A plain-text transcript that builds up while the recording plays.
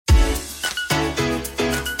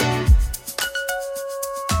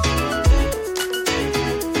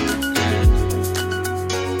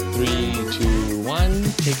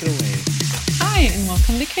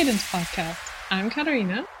Welcome to Cadence Podcast. I'm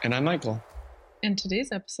Katarina. And I'm Michael. And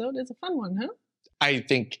today's episode is a fun one, huh? I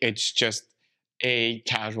think it's just a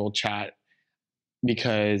casual chat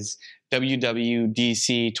because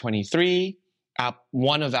WWDC 23,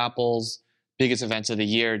 one of Apple's biggest events of the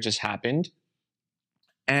year, just happened.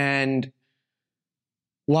 And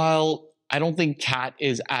while I don't think Kat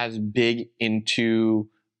is as big into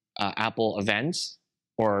Apple events,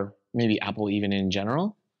 or maybe Apple even in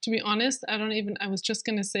general. To be honest, I was just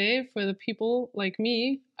going to say, for the people like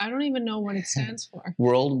me, I don't even know what it stands for.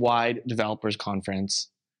 Worldwide Developers Conference.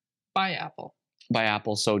 By Apple. By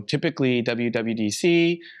Apple. So typically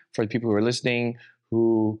WWDC, for the people who are listening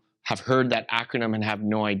who have heard that acronym and have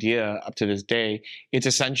no idea up to this day, it's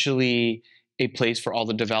essentially a place for all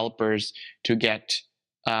the developers to get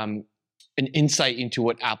an insight into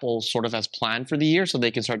what Apple sort of has planned for the year so they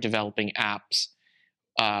can start developing apps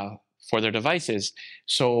for their devices.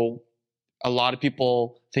 So a lot of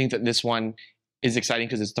people think that this one is exciting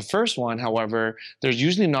because it's the first one. However, there's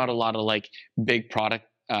usually not a lot of like big product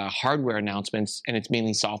hardware announcements, and it's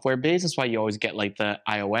mainly software based. That's why you always get like the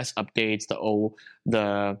iOS updates,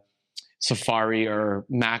 the Safari or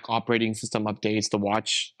Mac operating system updates, the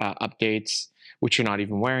watch updates, which you're not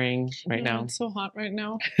even wearing right now. It's so hot right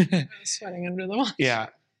now. I'm sweating under the watch. Yeah.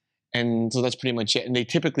 And so that's pretty much it. And they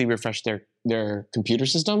typically refresh their computer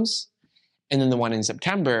systems. And then the one in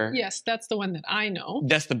September. Yes, that's the one that I know.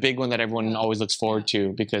 That's the big one that everyone always looks forward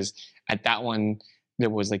to, because at that one there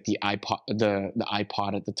was like the iPod, the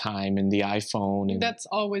iPod at the time, and the iPhone. And that's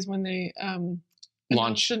always when they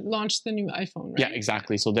launch the new iPhone, right? Yeah,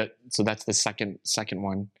 exactly. So that's the second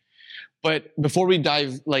one. But before we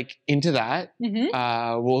dive like into that,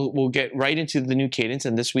 we'll get right into the new cadence.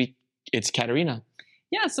 And this week it's Katarina.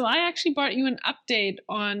 Yeah, so I actually brought you an update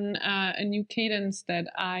on a new cadence that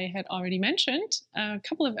I had already mentioned a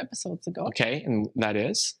couple of episodes ago. Okay, and that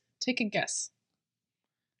is? Take a guess.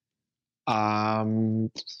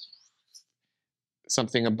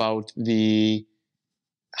 Something about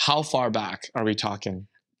how far back are we talking?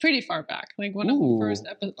 Pretty far back, like one of the first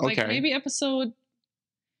episodes, like maybe episode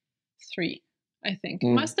 3, I think.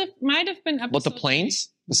 Might have been episode. What, the planes?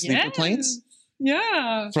 The sleeper planes?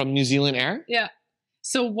 Yeah. From New Zealand Air? Yeah.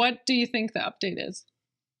 So what do you think the update is?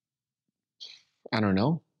 I don't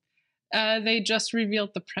know. They just revealed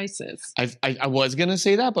the prices. I was going to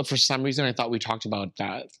say that, but for some reason I thought we talked about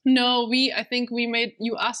that. No, I think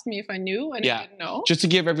you asked me if I knew, and I didn't know. Just to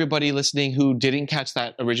give everybody listening who didn't catch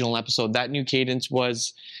that original episode, that new cadence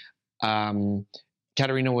was,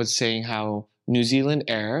 Katarina was saying how New Zealand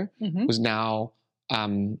Air was now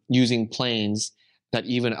using planes that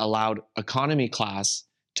even allowed economy class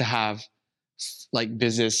to have like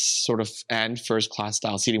business sort of and first class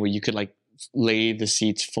style seating, where you could like lay the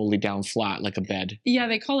seats fully down flat like a bed. Yeah,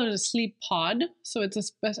 they call it a sleep pod. So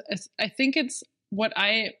it's I think it's what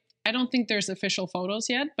I don't think there's official photos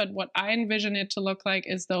yet, but what I envision it to look like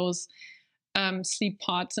is those sleep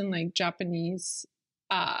pods in like Japanese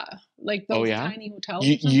like those tiny hotels.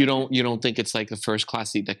 You don't think it's like the first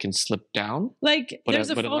class seat that can slip down? Like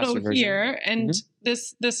there's a photo here, and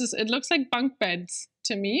this is, it looks like bunk beds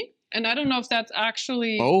to me. And I don't know if that's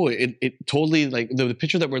actually... Oh, it totally, like the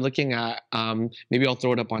picture that we're looking at, maybe I'll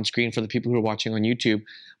throw it up on screen for the people who are watching on YouTube,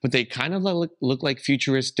 but they kind of look like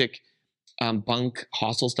futuristic bunk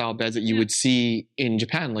hostel style beds that you would see in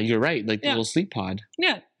Japan. Like, you're right, like the little sleep pod.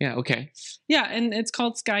 Yeah. Yeah, okay. Yeah, and it's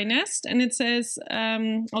called Skynest, and it says,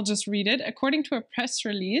 I'll just read it. According to a press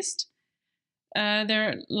release,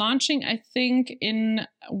 they're launching, I think, in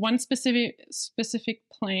one specific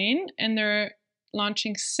plane, and they're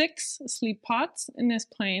launching 6 sleep pods in this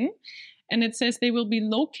plane, and it says they will be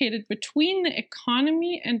located between the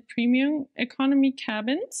economy and premium economy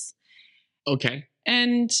cabins. Okay.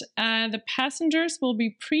 And the passengers will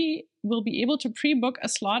be able to pre-book a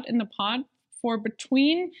slot in the pod for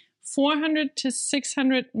between 400 to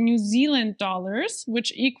 600 New Zealand dollars,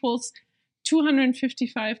 which equals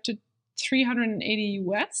 255 to 380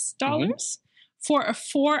 US dollars. For a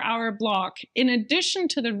 4-hour block, in addition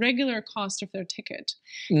to the regular cost of their ticket.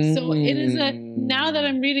 So it is now that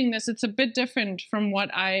I'm reading this, it's a bit different from what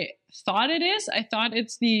I thought it is. I thought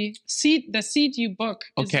it's the seat you book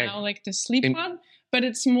is now like the sleep pod, but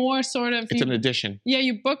it's more sort of... It's an addition. Yeah,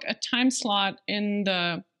 you book a time slot in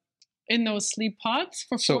those sleep pods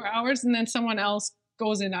for 4 hours, and then someone else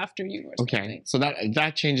goes in after you or something. Okay, so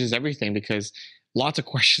that changes everything, because lots of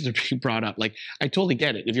questions are being brought up. Like, I totally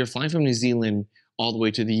get it. If you're flying from New Zealand all the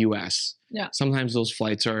way to the US, sometimes those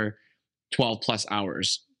flights are 12 plus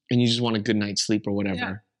hours, and you just want a good night's sleep or whatever.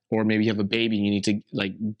 Yeah. Or maybe you have a baby and you need to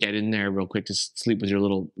like get in there real quick to sleep with your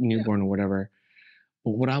little newborn or whatever.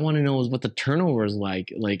 But what I want to know is what the turnover is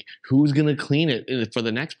like. Like, who's going to clean it for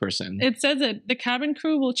the next person? It says that the cabin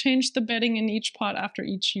crew will change the bedding in each pod after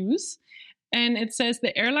each use. And it says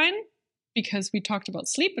the airline, because we talked about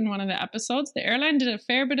sleep in one of the episodes, the airline did a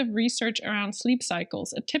fair bit of research around sleep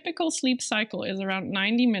cycles. A typical sleep cycle is around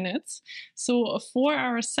 90 minutes. So a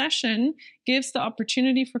 4-hour session gives the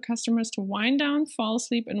opportunity for customers to wind down, fall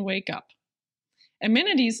asleep, and wake up.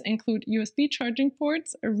 Amenities include USB charging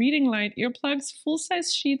ports, a reading light, earplugs,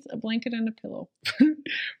 full-size sheets, a blanket, and a pillow.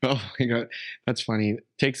 Oh my God, that's funny.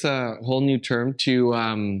 Takes a whole new term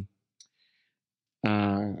to,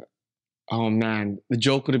 oh man, the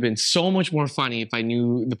joke would have been so much more funny if I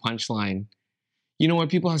knew the punchline. You know where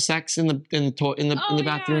people have sex in the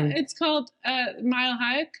bathroom? Yeah, it's called Mile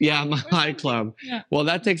High. Yeah, Mile High Club. Yeah. Well,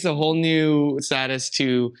 that takes a whole new status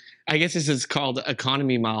to, I guess this is called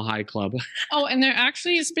Economy Mile High Club. Oh, and they're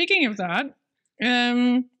actually, speaking of that,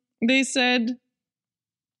 they said,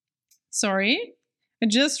 sorry, I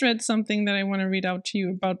just read something that I want to read out to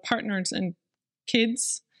you about partners and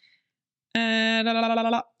kids.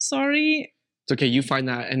 Sorry. It's okay, you find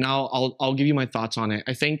that, and I'll give you my thoughts on it.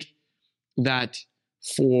 I think that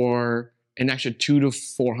for an extra $200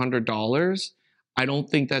 to $400, I don't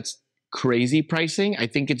think that's crazy pricing. I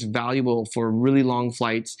think it's valuable for really long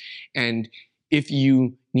flights, and if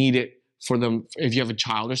you need it for them, if you have a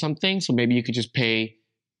child or something, so maybe you could just pay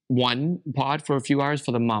one pod for a few hours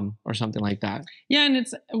for the mom or something like that. Yeah, and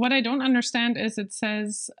it's what I don't understand is it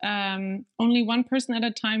says only one person at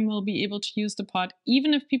a time will be able to use the pod,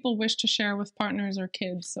 even if people wish to share with partners or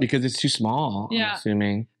kids. So. Because it's too small, yeah. I'm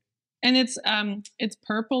assuming. And it's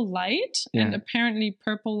purple light, and apparently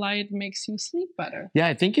purple light makes you sleep better. Yeah,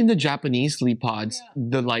 I think in the Japanese sleep pods,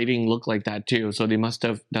 the lighting looked like that too. So they must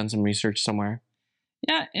have done some research somewhere.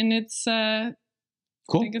 Yeah, and it's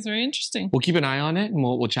cool. I think it's very interesting. We'll keep an eye on it, and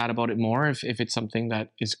we'll chat about it more if it's something that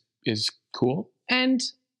is cool. And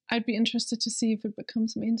I'd be interested to see if it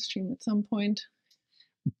becomes mainstream at some point.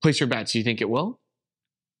 Place your bets. Do you think it will?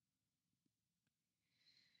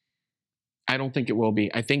 I don't think it will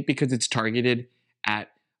be. I think because it's targeted at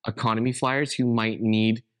economy flyers who might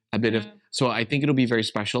need a bit of... So I think it'll be very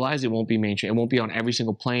specialized. It won't be mainstream. It won't be on every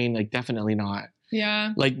single plane. Like, definitely not.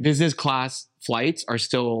 Yeah. Like, business class flights are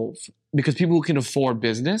still... Because people who can afford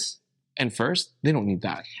business and first, they don't need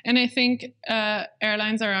that. And I think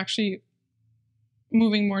airlines are actually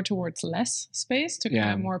moving more towards less space to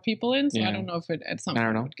cram more people in. So I don't know if it at some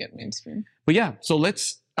point would get mainstream. But yeah, so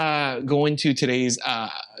let's go into today's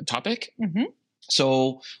topic. Mm-hmm.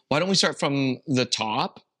 So why don't we start from the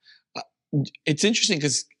top? It's interesting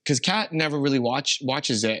because Kat never really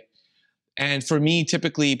watches it. And for me,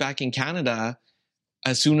 typically back in Canada,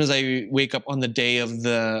 as soon as I wake up on the day of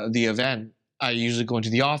the event, I usually go into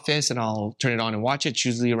the office and I'll turn it on and watch it. It's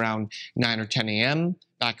usually around 9 or 10 a.m.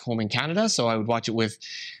 back home in Canada. So I would watch it with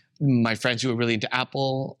my friends who are really into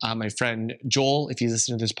Apple. My friend Joel, if you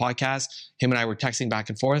listen to this podcast, him and I were texting back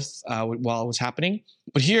and forth while it was happening.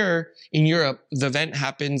 But here in Europe, the event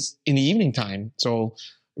happens in the evening time. So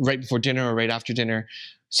right before dinner or right after dinner.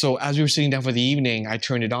 So as we were sitting down for the evening, I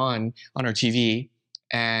turned it on our TV,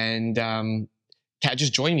 and Kat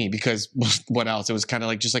just joined me because what else? It was kind of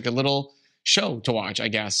like just like a little show to watch, I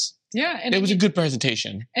guess. Yeah. And it was a good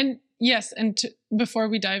presentation. And yes, and before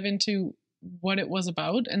we dive into what it was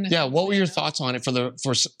about, and what were your thoughts on it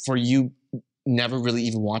for you never really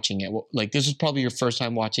even watching it? Like, this was probably your first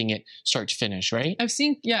time watching it start to finish, right? I've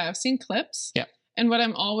seen clips. Yeah. And what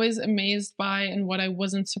I'm always amazed by, and what I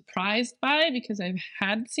wasn't surprised by because I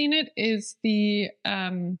had seen it, is the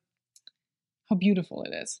how beautiful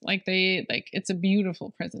it is. It's a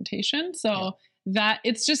beautiful presentation. So that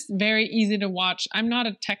it's just very easy to watch. I'm not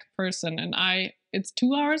a tech person, and it's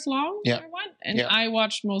 2 hours long. I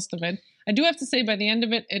watched most of it. I do have to say, by the end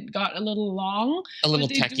of it, it got a little long. A little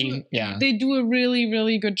techie, They do a really,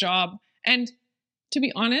 really good job. And to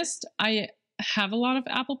be honest, I have a lot of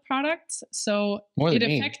Apple products, so it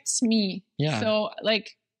affects me. Yeah. So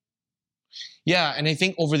and I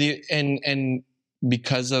think and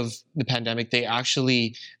because of the pandemic, their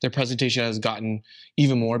presentation has gotten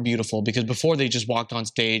even more beautiful, because before they just walked on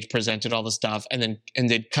stage, presented all the stuff, and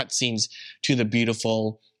they'd cut scenes to the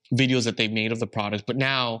beautiful videos that they've made of the product. But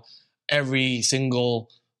now every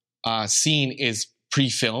single scene is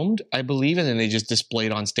pre-filmed, I believe, and then they just display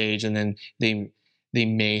it on stage, and then they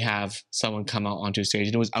may have someone come out onto a stage.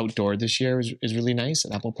 And it was outdoor this year. It was really nice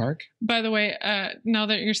at Apple Park. By the way, now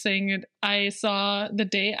that you're saying it, I saw the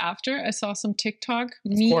day after, I saw some TikTok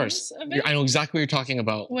memes. Of course. Of it. I know exactly what you're talking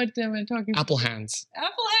about. What am I talking about? Apple hands.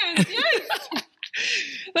 Apple hands, yes.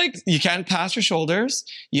 Like, you can't pass your shoulders.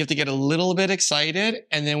 You have to get a little bit excited.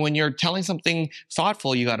 And then when you're telling something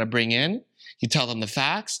thoughtful, you got to bring in, you tell them the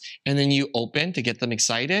facts, and then you open to get them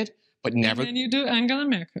excited, but never. and you do Angela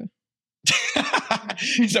Merkel.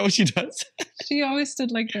 Is that what she does? She always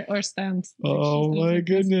did like the or stands. Like Oh my like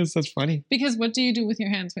goodness, that's funny. Because what do you do with your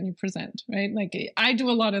hands when you present, right? Like I do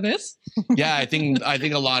a lot of this. Yeah, I think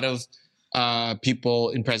a lot of people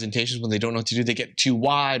in presentations, when they don't know what to do, they get too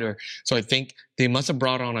wide, or so I think they must have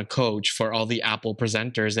brought on a coach for all the Apple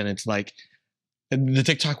presenters, and it's like the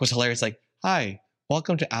TikTok was hilarious. Like, hi,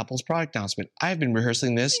 welcome to Apple's product announcement. I've been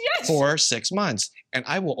rehearsing this for 6 months, and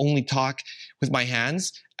I will only talk with my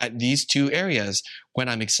hands at these two areas. When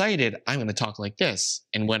I'm excited, I'm going to talk like this,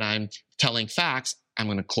 and when I'm telling facts, I'm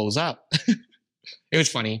going to close up. It was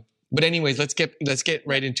funny. But anyways, let's get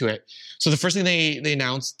right into it. So the first thing they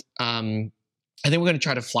announced, I think we're going to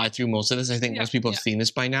try to fly through most of this. I think most people have seen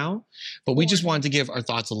this by now, but we just wanted to give our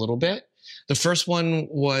thoughts a little bit. The first one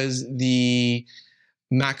was the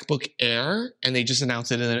MacBook Air, and they just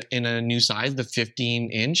announced it in a new size, the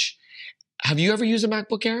 15-inch. Have you ever used a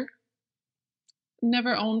MacBook Air?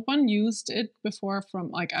 Never owned one, used it before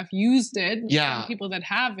from like I've used it. Yeah. From people that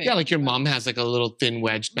have it. Yeah, like your mom has like a little thin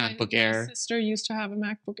wedged MacBook Air. My sister used to have a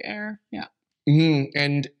MacBook Air. Yeah. Mm-hmm.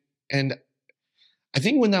 And I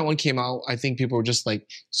think when that one came out, I think people were just like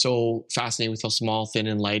so fascinated with how small, thin,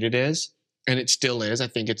 and light it is. And it still is. I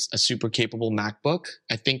think it's a super capable MacBook.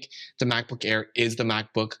 I think the MacBook Air is the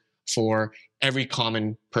MacBook for every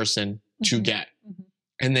common person to get. Mm-hmm.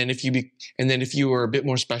 And then if you were a bit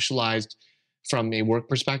more specialized from a work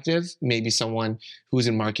perspective, maybe someone who's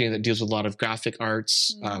in marketing that deals with a lot of graphic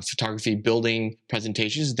arts, photography, building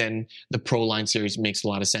presentations, then the Pro line series makes a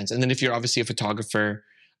lot of sense. And then if you're obviously a photographer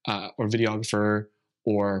or videographer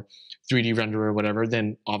or 3D renderer or whatever,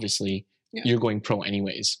 then obviously you're going Pro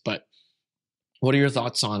anyways. But what are your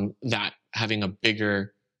thoughts on that, having a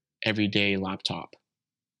bigger everyday laptop?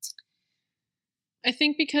 I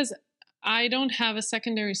think because I don't have a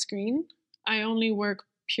secondary screen, I only work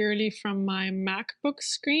purely from my MacBook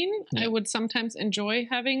screen. I would sometimes enjoy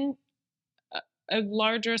having a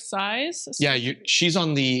larger size. Yeah, she's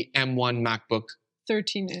on the M1 MacBook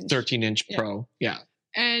 13-inch Pro. Yeah.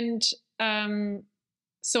 And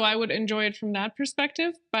so I would enjoy it from that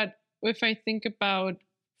perspective. But if I think about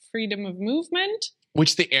freedom of movement,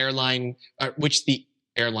 which the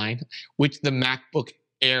MacBook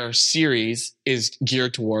Air series is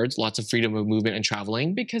geared towards, lots of freedom of movement and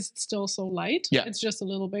traveling. Because it's still so light. Yeah. It's just a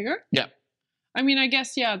little bigger. Yeah. I mean, I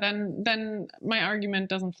guess, then my argument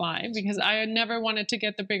doesn't fly, because I never wanted to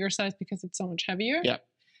get the bigger size because it's so much heavier. Yeah.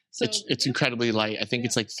 So it's incredibly light. I think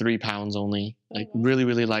it's like 3 pounds only, like really,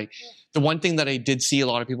 really light. Yeah. The one thing that I did see a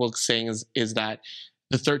lot of people saying is that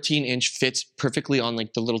the 13-inch fits perfectly on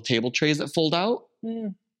like the little table trays that fold out.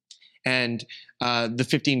 Mm. And the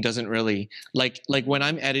 15 doesn't really. Like when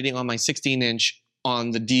I'm editing on my 16-inch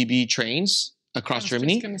on the DB trains across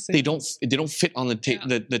Germany, they don't fit on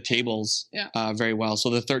the tables very well. So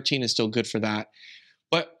the 13 is still good for that.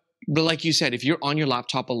 But like you said, if you're on your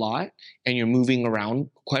laptop a lot and you're moving around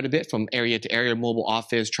quite a bit from area to area, mobile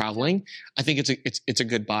office, traveling, I think it's a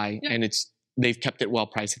good buy, and they've kept it well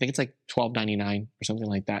priced. I think it's like $12.99 or something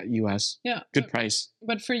like that, US. Yeah. Good price.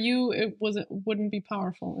 But for you, it wouldn't be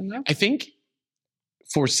powerful enough? I think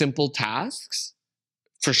for simple tasks,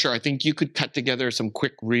 for sure. I think you could cut together some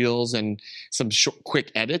quick reels and some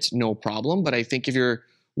quick edits, no problem. But I think if you're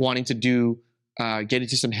wanting to get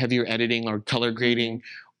into some heavier editing or color grading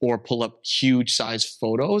or pull up huge size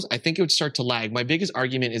photos, I think it would start to lag. My biggest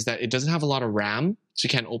argument is that it doesn't have a lot of RAM, so you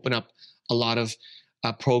can't open up a lot of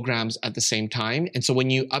programs at the same time. And so when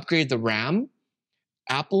you upgrade the RAM,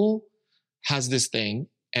 Apple has this thing,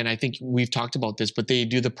 and I think we've talked about this, but they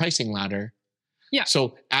do the pricing ladder. Yeah.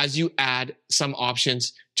 So as you add some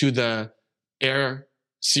options to the Air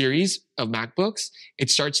series of MacBooks, it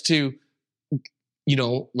starts to,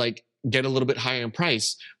 like get a little bit higher in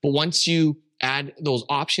price. But once you add those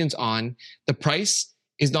options on, the price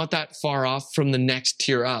is not that far off from the next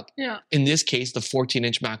tier up. Yeah. In this case, the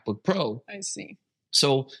 14-inch MacBook Pro. I see.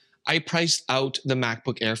 So I priced out the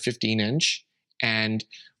MacBook Air 15-inch, and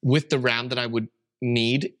with the RAM that I would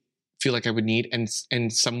feel like I would need, and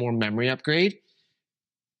some more memory upgrade,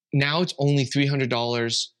 now it's only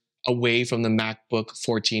 $300 away from the MacBook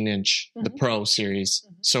 14-inch, the Pro series.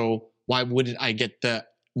 Mm-hmm. So why wouldn't I get the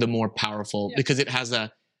more powerful? Yeah. Because it has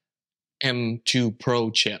a M2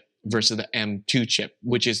 Pro chip versus the M2 chip,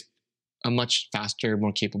 which is a much faster,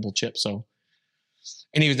 more capable chip. So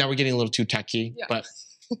anyways, now we're getting a little too techy, but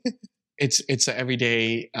it's an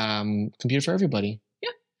everyday computer for everybody.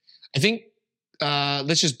 Yeah. I think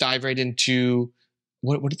let's just dive right into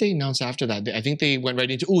what did they announce after that? I think they went right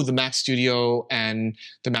into the Mac Studio and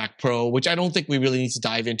the Mac Pro, which I don't think we really need to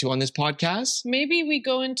dive into on this podcast. Maybe we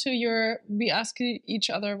go into we ask each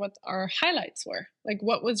other what our highlights were. Like,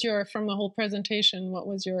 what was from the whole presentation? What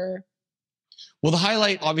was your? Well, the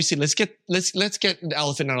highlight, obviously, let's get the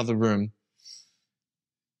elephant out of the room.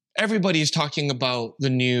 Everybody is talking about the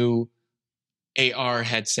new AR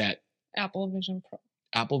headset, Apple Vision Pro.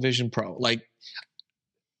 Apple Vision Pro, like.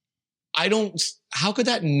 How could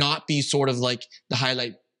that not be sort of like the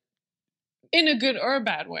highlight? In a good or a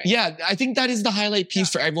bad way. Yeah, I think that is the highlight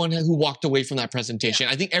piece for everyone who walked away from that presentation.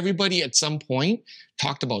 Yeah. I think everybody at some point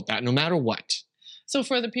talked about that, no matter what. So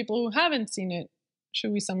for the people who haven't seen it,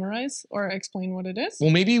 should we summarize or explain what it is?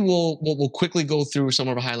 Well, maybe we'll quickly go through some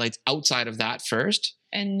of the highlights outside of that first.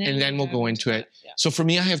 And then we'll go into it. Yeah. So for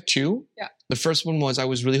me, I have two. Yeah. The first one was I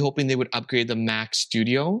was really hoping they would upgrade the Mac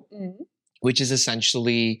Studio, which is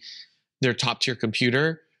essentially their top tier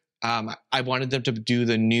computer. I wanted them to do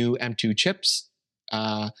the new M2 chips,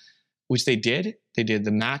 which they did. They did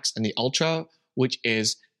the Max and the Ultra, which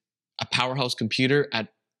is a powerhouse computer at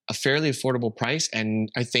a fairly affordable price.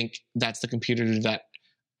 And I think that's the computer that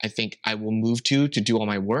I think I will move to do all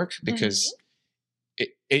my work, because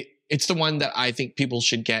it's the one that I think people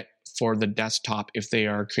should get for the desktop if they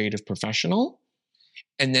are a creative professional.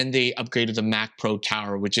 And then they upgraded the Mac Pro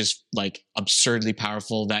Tower, which is like absurdly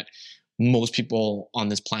powerful, that most people on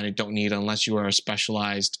this planet don't need unless you are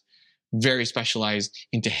very specialized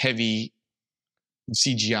into heavy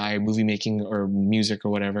CGI movie making or music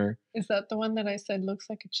or whatever. Is that the one that I said looks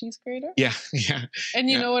like a cheese grater? Yeah, yeah.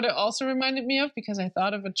 And you know what it also reminded me of, because I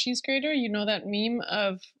thought of a cheese grater? You know that meme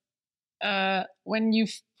of when you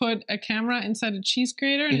put a camera inside a cheese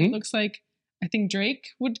grater and it looks like, I think Drake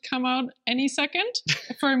would come out any second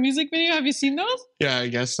for a music video. Have you seen those? Yeah, I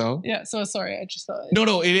guess so. Yeah. So sorry, I just thought.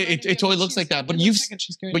 No, it totally looks like that. But you've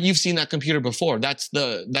seen that computer before.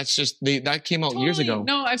 That came out years ago.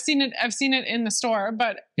 No, I've seen it. I've seen it in the store,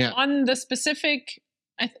 but on the specific.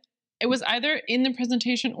 It was either in the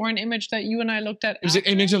presentation or an image that you and I looked at. It was an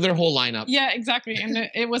image of their whole lineup. Yeah, exactly. And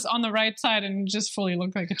it was on the right side and just fully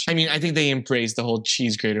looked like a cheese. I mean, I think they embraced the whole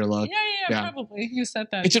cheese grater look. Yeah, probably. You said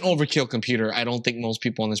that. It's an overkill computer. I don't think most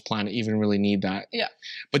people on this planet even really need that. Yeah.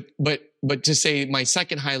 But to say my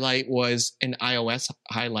second highlight was an iOS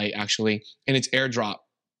highlight, actually, and it's AirDrop.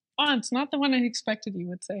 Oh, it's not the one I expected you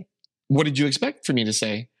would say. What did you expect for me to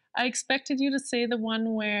say? I expected you to say the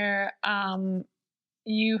one where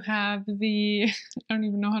you have I don't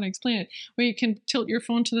even know how to explain it, where you can tilt your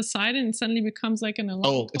phone to the side and it suddenly becomes like an alarm.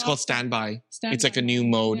 Oh, it's called standby. It's like a new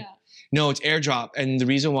mode. Yeah. No, it's AirDrop. And the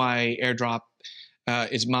reason why AirDrop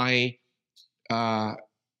is my an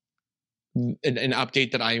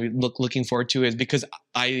update that I'm looking forward to is because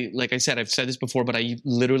like I said, I've said this before, but I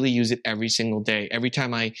literally use it every single day. Every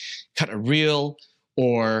time I cut a reel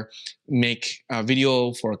or make a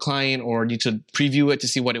video for a client or need to preview it to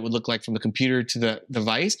see what it would look like from the computer to the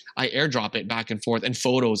device, I AirDrop it back and forth, and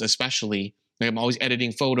photos especially. Like I'm always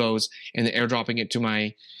editing photos and then AirDropping it to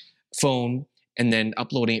my phone and then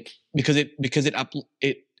uploading it because it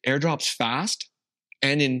AirDrops fast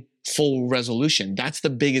and in full resolution. That's the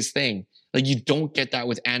biggest thing. Like you don't get that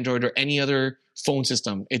with Android or any other phone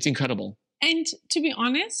system. It's incredible. And to be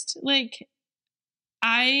honest, like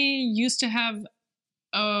I used to have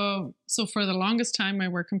so for the longest time, my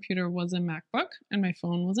work computer was a MacBook and my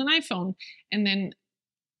phone was an iPhone. And then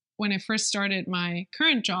when I first started my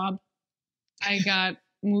current job, I got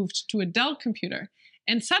moved to a Dell computer.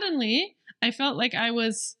 And suddenly I felt like I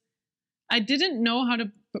didn't know how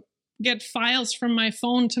to get files from my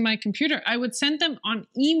phone to my computer. I would send them on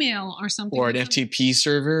email or something. Or an FTP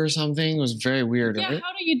server or something. It was very weird, right? Yeah,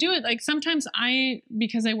 how do you do it? Like sometimes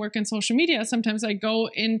because I work in social media, sometimes I go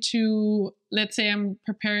into, let's say I'm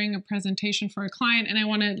preparing a presentation for a client and I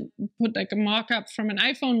want to put like a mock-up from an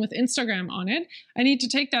iPhone with Instagram on it. I need to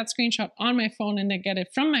take that screenshot on my phone and then get it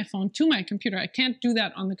from my phone to my computer. I can't do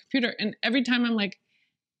that on the computer. And every time I'm like,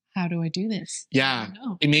 how do I do this? Yeah,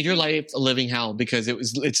 it made your life a living hell because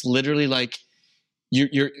it's literally like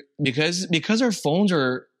because our phones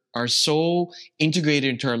are so integrated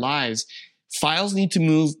into our lives, files need to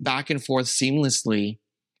move back and forth seamlessly,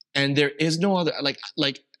 and there is no other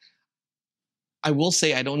like I will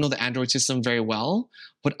say I don't know the Android system very well,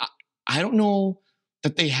 but I don't know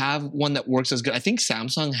that they have one that works as good. I think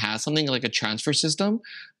Samsung has something like a transfer system,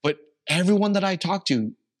 but everyone that I talk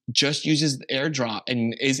to just uses AirDrop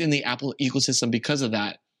and is in the Apple ecosystem because of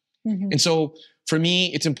that. Mm-hmm. And so for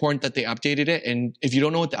me, it's important that they updated it. And if you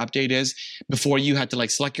don't know what the update is, before you had to like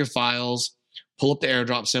select your files, pull up the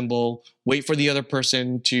AirDrop symbol, wait for the other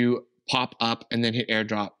person to pop up and then hit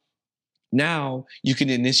AirDrop. Now you can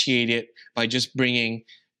initiate it by just bringing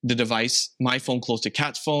the device, my phone close to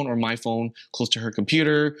Kat's phone, or my phone close to her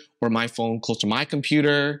computer, or my phone close to my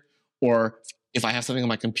computer, or if I have something on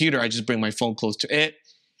my computer, I just bring my phone close to it.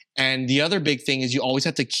 And the other big thing is you always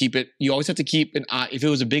have to keep it, you always have to keep an eye, if it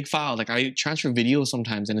was a big file, like I transfer video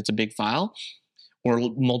sometimes and it's a big file, or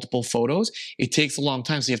multiple photos, it takes a long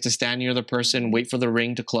time. So you have to stand near the person, wait for the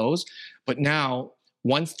ring to close. But now,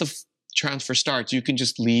 once the transfer starts, you can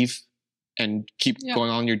just leave and keep going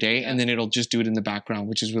on your day, and then it'll just do it in the background,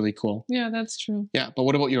 which is really cool. Yeah, that's true. Yeah, but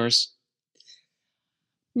what about yours?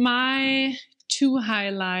 My two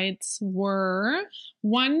highlights were,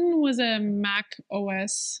 one was a Mac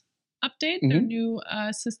OS update. Their new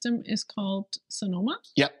system is called Sonoma.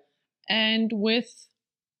 Yep. And with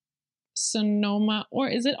Sonoma, or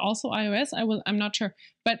is it also iOS? I'm not sure,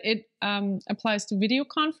 but it applies to video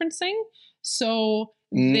conferencing. So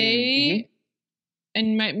they,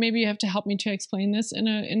 and maybe you have to help me to explain this in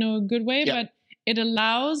a good way, but it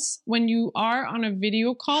allows when you are on a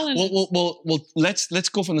video call. And well, let's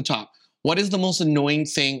go from the top. What is the most annoying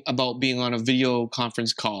thing about being on a video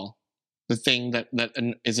conference call? The thing that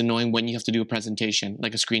is annoying when you have to do a presentation,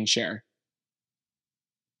 like a screen share.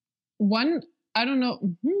 One, I don't know,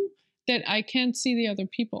 that I can't see the other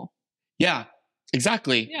people. Yeah,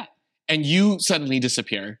 exactly. Yeah. And you suddenly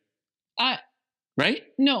disappear. Right?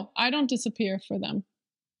 No, I don't disappear for them.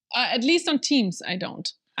 At least on Teams, I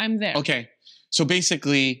don't. I'm there. Okay. So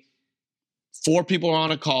basically, 4 people are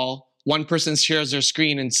on a call. One person shares their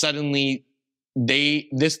screen, and suddenly the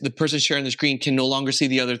person sharing the screen can no longer see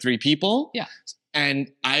the other 3 people. Yeah.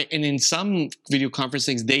 And in some video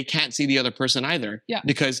conferencings, they can't see the other person either. Yeah.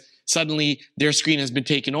 Because suddenly their screen has been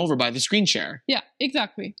taken over by the screen share. Yeah,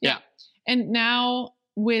 exactly. Yeah. And now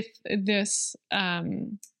with this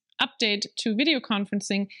update to video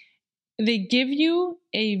conferencing, they give you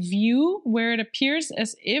a view where it appears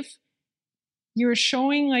as if you're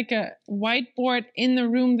showing like a whiteboard in the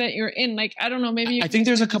room that you're in. Like, I don't know, maybe I think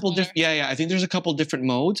there's a couple different, I think there's a couple different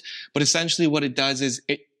modes, but essentially what it does is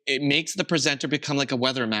it makes the presenter become like a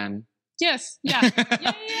weatherman. Yes. Yeah.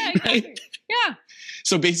 Yeah. Exactly. Yeah.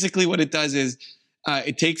 So basically what it does is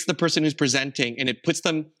it takes the person who's presenting and it puts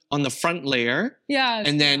them on the front layer. Yeah.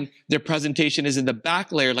 And then their presentation is in the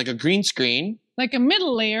back layer, like a green screen. Like a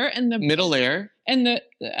middle layer, and the middle layer. And the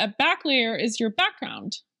back layer is your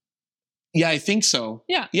background. Yeah, I think so.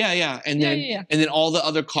 Yeah. Yeah. And then all the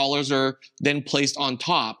other callers are then placed on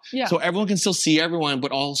top. Yeah. So everyone can still see everyone,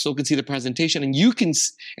 but also can see the presentation. And you can,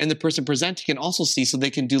 and the person presenting can also see, so they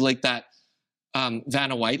can do like that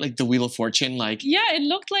Vanna White, like the Wheel of Fortune. Like, yeah, it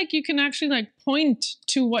looked like you can actually like point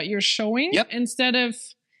to what you're showing instead of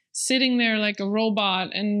sitting there like a robot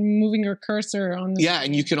and moving your cursor on the screen.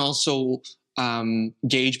 And you can also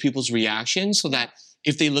gauge people's reactions so that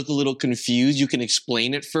if they look a little confused, you can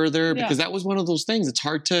explain it further, because that was one of those things. It's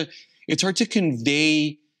hard to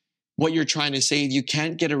convey what you're trying to say. You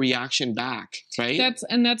can't get a reaction back, right?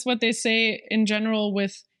 That's what they say in general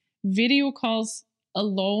with video calls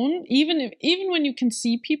alone. Even when you can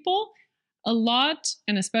see people, a lot,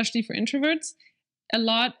 and especially for introverts, a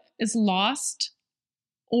lot is lost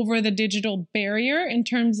over the digital barrier in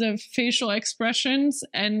terms of facial expressions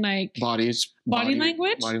and like body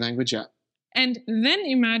language. Body language, yeah. And then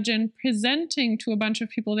imagine presenting to a bunch of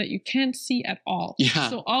people that you can't see at all. Yeah.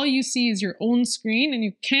 So all you see is your own screen, and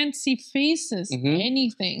you can't see faces,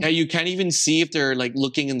 anything. Yeah, you can't even see if they're like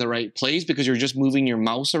looking in the right place because you're just moving your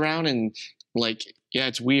mouse around, and like, yeah,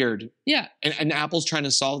 it's weird. Yeah. And Apple's trying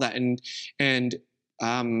to solve that. And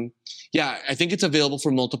I think it's available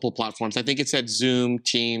for multiple platforms. I think it said Zoom,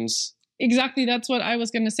 Teams. Exactly. That's what I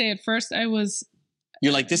was going to say. At first I was...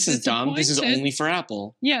 You're like, this is dumb. This is only for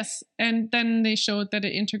Apple. Yes. And then they showed that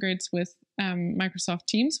it integrates with Microsoft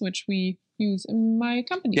Teams, which we use in my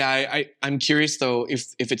company. Yeah, I'm curious, though,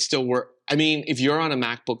 if it still works. I mean, if you're on a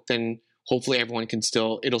MacBook, then hopefully everyone can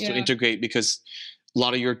still integrate, because a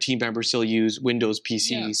lot of your team members still use Windows PC.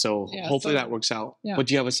 Yeah. So hopefully that works out. Yeah. But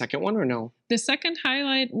do you have a second one or no? The second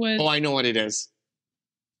highlight was... Oh, I know what it is.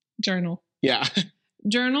 Journal. Yeah.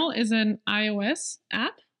 Journal is an iOS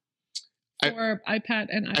app. For iPad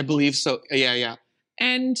and iPhone. I believe so. Yeah.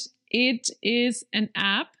 And it is an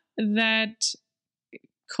app that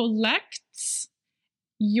collects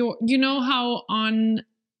you know how on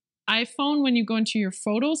iPhone, when you go into your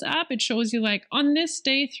Photos app, it shows you like on this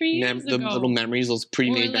day 3 years ago. The little memories, those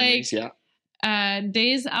pre-made memories,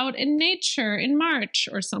 days out in nature in March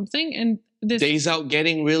or something. And this days out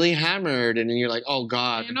getting really hammered. And then you're like, oh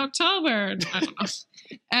God. In October. I don't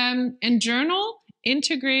know. And Journal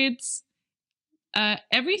integrates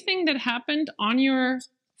everything that happened on your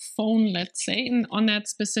phone, let's say, on that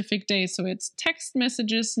specific day. So it's text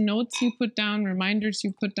messages, notes you put down, reminders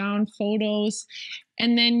you put down, photos,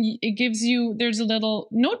 and then it gives you, there's a little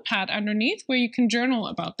notepad underneath where you can journal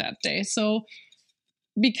about that day. So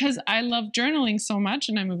because I love journaling so much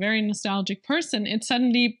and I'm a very nostalgic person, it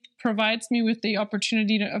suddenly provides me with the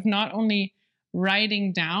opportunity of not only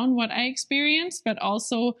writing down what I experienced, but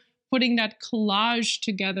also putting that collage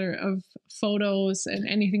together of photos and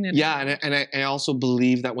anything that. Yeah, and I also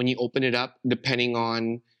believe that when you open it up, depending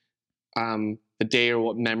on the day or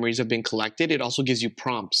what memories have been collected, it also gives you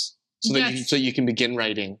prompts so that you can begin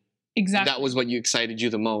writing. Exactly. That was what you excited you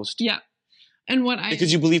the most. Yeah, and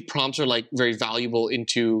because you believe prompts are like very valuable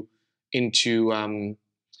into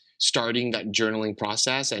starting that journaling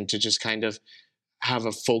process and to just kind of have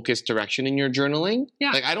a focused direction in your journaling.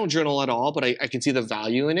 Yeah. Like I don't journal at all, but I can see the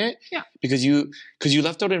value in it. Yeah. Because you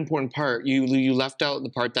left out an important part. You left out the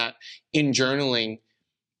part that in journaling,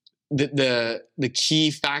 the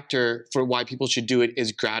key factor for why people should do it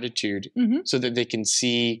is gratitude, so that they can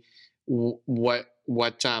see what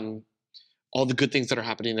all the good things that are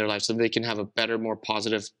happening in their life, so that they can have a better, more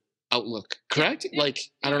positive outlook. Correct? Yeah. Like,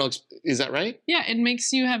 I don't know, is that right? Yeah, it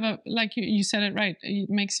makes you have like you said it right. It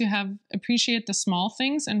makes you appreciate the small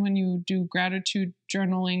things. And when you do gratitude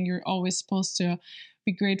journaling, you're always supposed to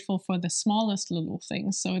be grateful for the smallest little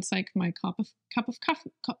things. So it's like my cup of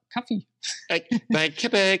coffee. Like my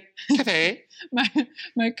cup of coffee.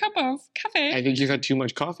 my cup of coffee. I think you've had too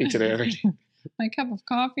much coffee today already. My cup of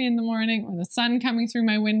coffee in the morning, or the sun coming through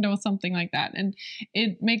my window, something like that. And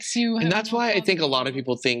it makes you. And that's why I think a lot of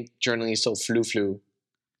people think journaling is so flu,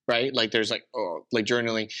 right? Like there's like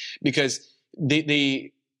journaling, because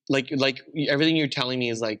they like everything you're telling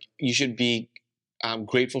me is like you should be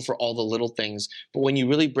grateful for all the little things. But when you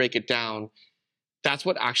really break it down, that's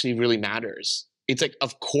what actually really matters. It's like,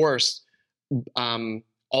 of course,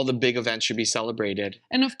 all the big events should be celebrated.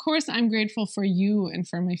 And of course, I'm grateful for you and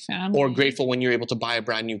for my family. Or grateful when you're able to buy a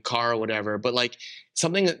brand new car or whatever. But like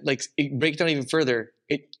something that, like, it breaks down even further.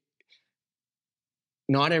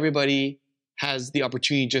 Not everybody has the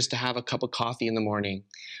opportunity just to have a cup of coffee in the morning.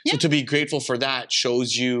 Yeah. So to be grateful for that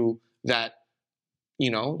shows you that,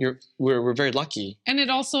 you know, we're very lucky. And it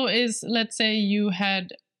also is, let's say you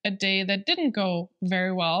had a day that didn't go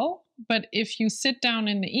very well. But if you sit down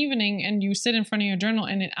in the evening and you sit in front of your journal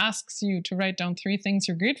and it asks you to write down 3 things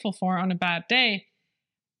you're grateful for on a bad day,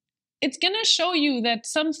 it's going to show you that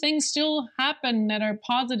some things still happen that are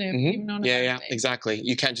positive. Even on a bad day. Exactly.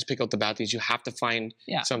 You can't just pick out the bad things. You have to find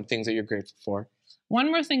some things that you're grateful for. One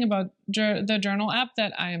more thing about the journal app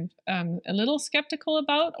that I'm a little skeptical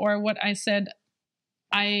about, or what I said,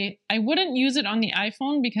 I wouldn't use it on the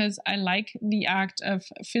iPhone because I like the act of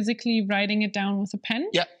physically writing it down with a pen.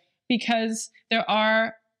 Yeah. Because there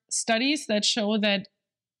are studies that show that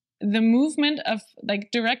the movement of,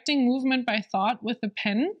 like, directing movement by thought with a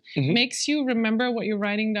pen makes you remember what you're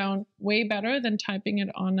writing down way better than typing it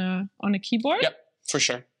on a keyboard. Yep, for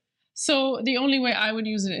sure. So the only way I would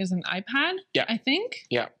use it is an iPad, I think.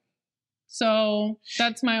 Yeah. So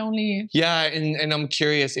that's my only... Yeah, and I'm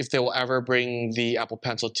curious if they will ever bring the Apple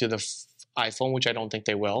Pencil to the iPhone, which I don't think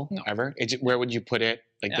they will, ever. Where would you put it?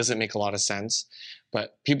 Like, doesn't make a lot of sense.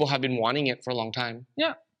 But people have been wanting it for a long time.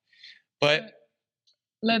 Yeah. But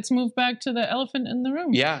let's move back to the elephant in the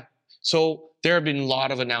room. Yeah. So there have been a lot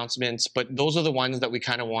of announcements, but those are the ones that we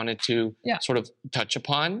kind of wanted to sort of touch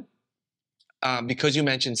upon. Because you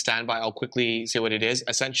mentioned Standby, I'll quickly say what it is.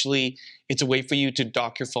 Essentially, it's a way for you to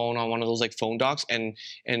dock your phone on one of those like phone docks and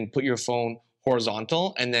put your phone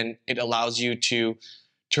horizontal, and then it allows you to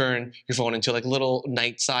turn your phone into like a little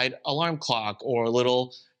night side alarm clock or a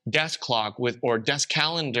little desk clock or desk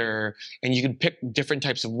calendar, and you can pick different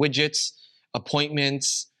types of widgets,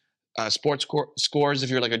 appointments, sports scores if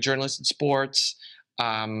you're like a journalist in sports,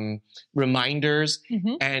 reminders,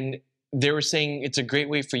 and they were saying it's a great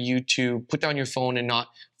way for you to put down your phone and not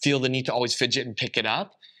feel the need to always fidget and pick it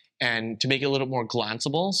up, and to make it a little more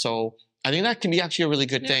glanceable. So I think that can be actually a really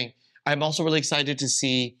good thing. I'm also really excited to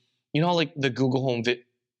see, you know, like the Google Home,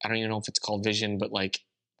 I don't even know if it's called Vision, but like,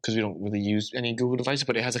 because we don't really use any Google device,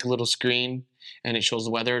 but it has like a little screen and it shows the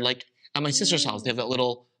weather. Like at my sister's house, they have that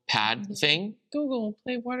little pad thing. Google,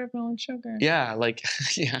 play Watermelon Sugar. Yeah, like,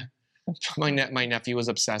 yeah. My nephew was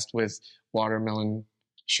obsessed with Watermelon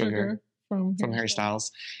Sugar from Harry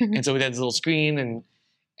Styles. And so we had this little screen,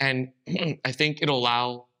 and I think it'll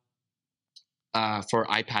allow for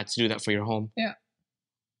iPads to do that for your home. Yeah.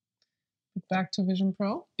 Back to Vision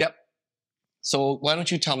Pro. Yep. So why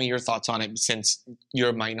don't you tell me your thoughts on it, since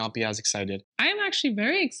you might not be as excited? I am actually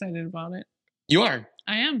very excited about it. You are?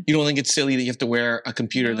 I am. You don't think it's silly that you have to wear a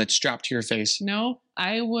computer that's strapped to your face? No.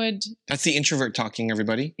 I would... That's the introvert talking,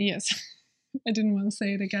 everybody. Yes. I didn't want to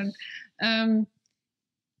say it again.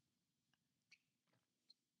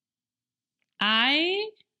 I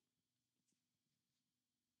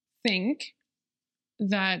think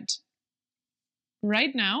that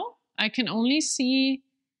right now I can only see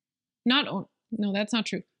no, that's not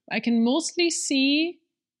true. I can mostly see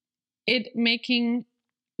it making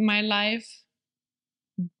my life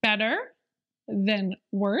better than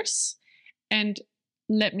worse. And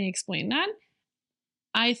let me explain that.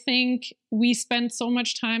 I think we spend so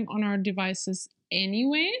much time on our devices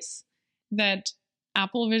anyways that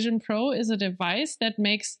Apple Vision Pro is a device that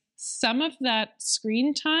makes some of that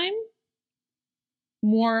screen time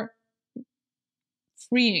more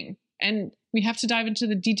freeing. And we have to dive into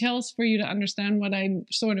the details for you to understand what I'm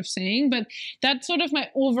sort of saying, but that's sort of my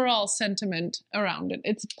overall sentiment around it.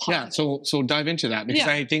 It's positive. Yeah, so dive into that, because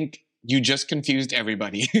I think you just confused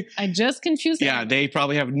everybody. I just confused everybody. They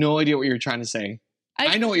probably have no idea what you're trying to say.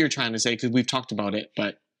 I know what you're trying to say because we've talked about it,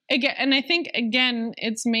 but... Again, and I think, again,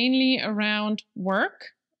 it's mainly around work.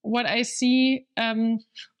 What I see... Well,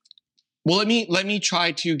 let me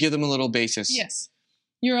try to give them a little basis. Yes.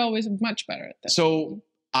 You're always much better at that. So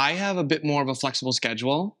I have a bit more of a flexible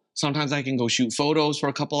schedule. Sometimes I can go shoot photos for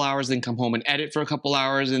a couple hours, then come home and edit for a couple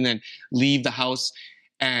hours, and then leave the house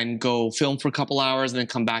and go film for a couple hours, and then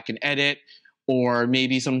come back and edit. Or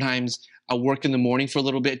maybe sometimes I'll work in the morning for a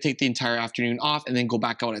little bit, take the entire afternoon off, and then go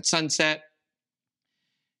back out at sunset.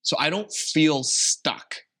 So I don't feel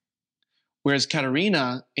stuck. Whereas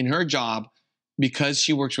Katarina, in her job, because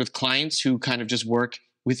she works with clients who kind of just work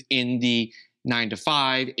within the 9 to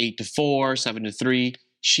 5, 8 to 4, 7 to 3,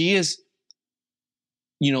 she is,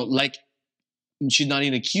 like, she's not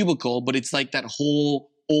in a cubicle, but it's like that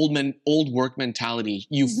whole old work mentality.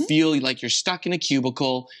 You feel like you're stuck in a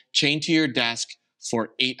cubicle, chained to your desk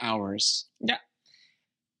for 8 hours. Yeah.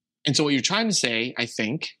 And so what you're trying to say, I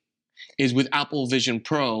think, is with Apple Vision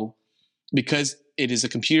Pro, because it is a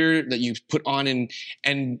computer that you put on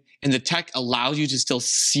and the tech allows you to still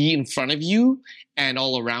see in front of you and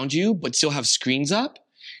all around you, but still have screens up,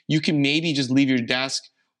 you can maybe just leave your desk,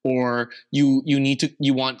 or you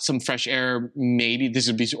want some fresh air, maybe this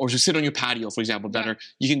would be, or just sit on your patio, for example, better.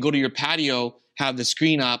 You can go to your patio, have the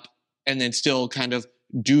screen up, and then still kind of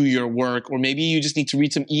do your work. Or maybe you just need to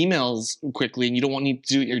read some emails quickly and you don't want to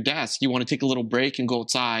do it at your desk. You want to take a little break and go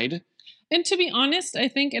outside. And to be honest, I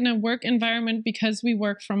think in a work environment, because we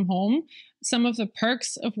work from home, some of the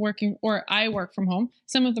perks of working, or I work from home,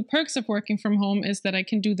 some of the perks of working from home is that I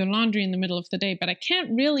can do the laundry in the middle of the day, but I can't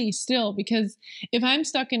really still, because if I'm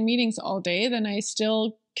stuck in meetings all day, then I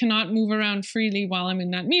still cannot move around freely while I'm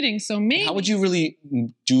in that meeting. So maybe... How would you really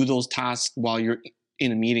do those tasks while you're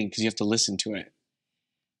in a meeting? Because you have to listen to it,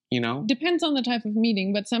 Depends on the type of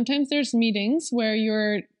meeting, but sometimes there's meetings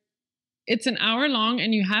where it's an hour long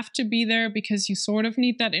and you have to be there because you sort of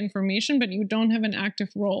need that information, but you don't have an active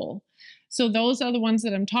role. So those are the ones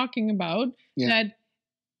that I'm talking about, that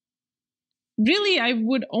really I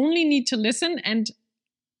would only need to listen and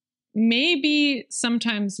maybe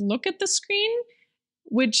sometimes look at the screen,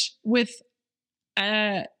 which with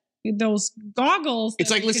those goggles.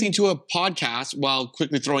 It's like listening to a podcast while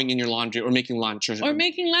quickly throwing in your laundry or making lunch or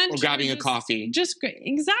grabbing a coffee. Just great.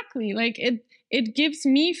 Exactly. Like it gives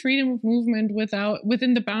me freedom of movement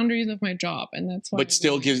within the boundaries of my job. And that's why. But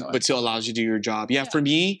still allows you to do your job. Yeah. For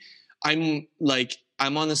me, I'm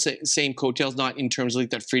on the same coattails, not in terms of like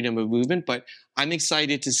that freedom of movement, but I'm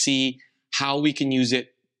excited to see how we can use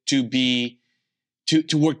it to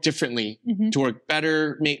work differently, to work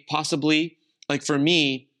better, possibly. Like for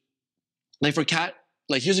me, like for Kat,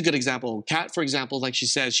 like here's a good example. Kat, for example, like she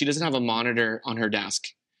says, she doesn't have a monitor on her desk.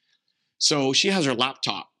 So she has her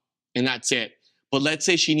laptop and that's it. But let's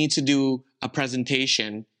say she needs to do a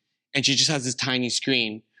presentation and she just has this tiny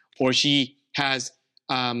screen, or she has,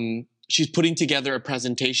 she's putting together a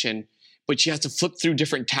presentation, but she has to flip through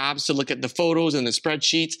different tabs to look at the photos and the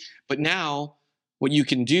spreadsheets. But now what you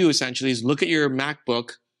can do essentially is look at your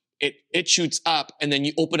MacBook, it shoots up, and then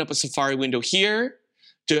you open up a Safari window here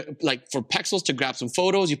to, like, for Pexels to grab some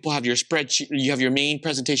photos. You have your spreadsheet, you have your main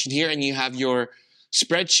presentation here, and you have your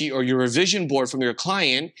spreadsheet or your revision board from your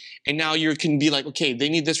client. And now you can be like, okay, they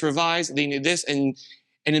need this revised, they need this, and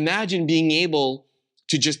imagine being able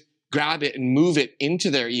to just grab it and move it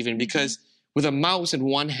into there even, because with a mouse in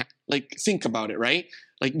one hand, like, think about it, right?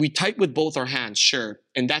 Like, we type with both our hands, sure.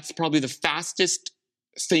 And that's probably the fastest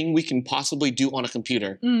thing we can possibly do on a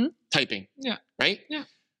computer, typing. Yeah. Right? Yeah.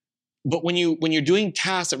 But when you're doing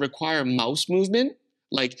tasks that require mouse movement,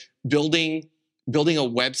 like building a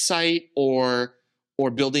website or or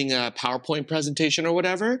building a PowerPoint presentation or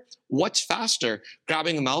whatever, what's faster?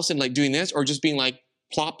 Grabbing a mouse and like doing this, or just being like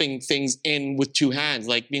plopping things in with two hands,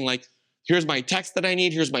 like being like, here's my text that I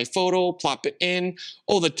need, here's my photo, plop it in.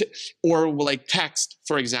 Oh, or like text,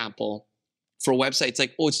 for example, for websites,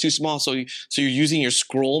 like, oh, it's too small. So you're using your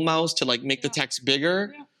scroll mouse to like make the text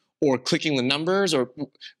bigger, or clicking the numbers, or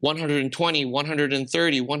 120,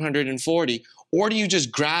 130, 140. Or do you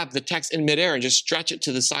just grab the text in midair and just stretch it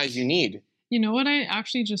to the size you need? You know what I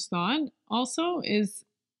actually just thought also is,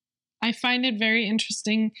 I find it very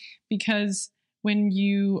interesting because when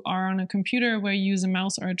you are on a computer where you use a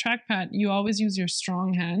mouse or a trackpad, you always use your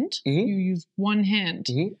strong hand. You use one hand.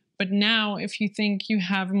 But now if you think you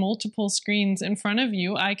have multiple screens in front of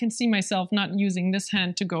you, I can see myself not using this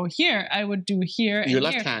hand to go here. I would do here and your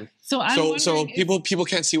here. left hand. So people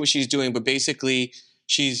can't see what she's doing, but basically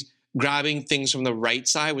she's grabbing things from the right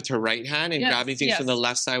side with her right hand and grabbing things from the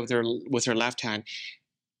left side with her left hand.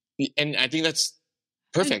 And I think that's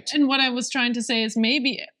perfect. And what I was trying to say is,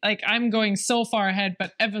 maybe, like, I'm going so far ahead,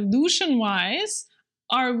 but evolution-wise,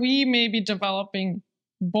 are we maybe developing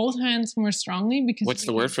both hands more strongly? Because what's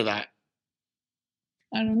the word for that?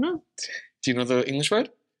 I don't know. Do you know the English word?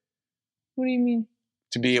 What do you mean?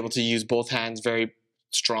 To be able to use both hands very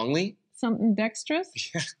strongly? Something dexterous?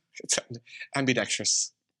 Yeah, it's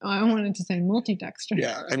ambidextrous. Oh, I wanted to say multidextrous.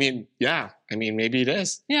 Yeah, I mean, maybe it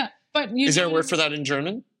is. Yeah, but is there a word for that in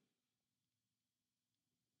German?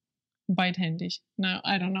 Beidhändig. No,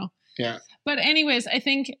 I don't know. Yeah. But anyways, I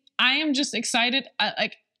think I am just excited.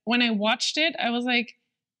 Like, when I watched it, I was like,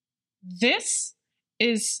 this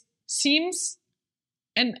seems,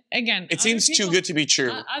 and again, it seems too good to be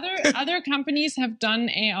true. Other companies have done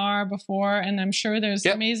AR before, and I'm sure there's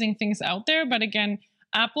amazing things out there. But again,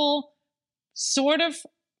 Apple sort of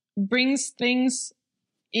brings things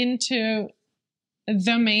into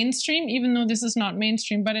the mainstream, even though this is not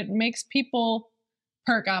mainstream, but it makes people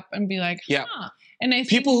perk up and be like, huh. And I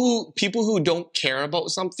think people who don't care about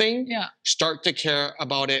something start to care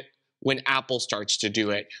about it when Apple starts to do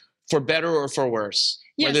it, for better or for worse,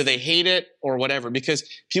 whether they hate it or whatever, because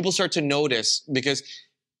people start to notice, because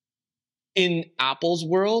in Apple's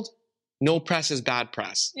world, no press is bad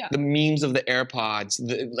press. The memes of the AirPods,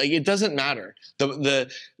 like, it doesn't matter.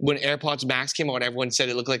 When AirPods Max came out, everyone said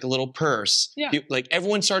it looked like a little purse. Like,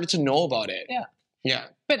 everyone started to know about it. Yeah.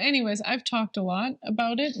 But anyways, I've talked a lot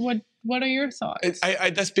about it. What are your thoughts?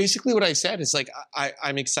 That's basically what I said. It's like,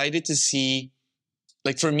 I'm excited to see,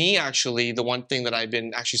 like, for me, actually, the one thing that I've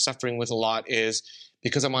been actually suffering with a lot is,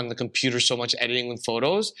 because I'm on the computer so much editing with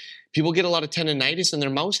photos, people get a lot of tendonitis in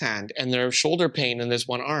their mouse hand and their shoulder pain in this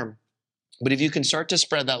one arm. But if you can start to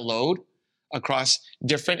spread that load across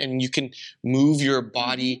different, and you can move your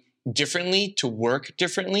body differently to work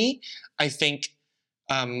differently, I think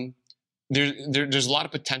there's a lot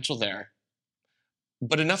of potential there.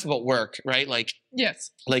 But enough about work, right? Like, yes,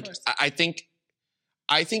 like I think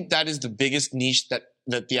that is the biggest niche that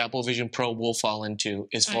the Apple Vision Pro will fall into,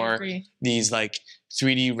 is for these like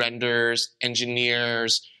 3D renders,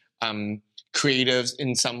 engineers, creatives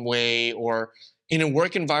in some way, or in a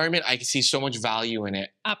work environment. I can see so much value in it.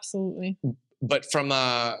 Absolutely. But from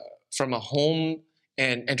a home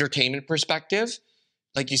and entertainment perspective,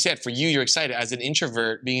 like you said, for you, you're excited as an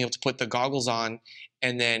introvert, being able to put the goggles on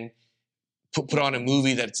and then put on a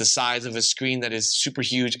movie that's the size of a screen that is super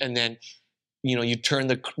huge, and then, you know, you turn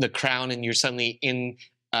the crown and you're suddenly in,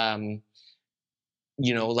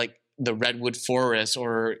 you know, like the redwood forest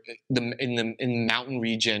or in the mountain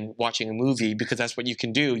region watching a movie, because that's what you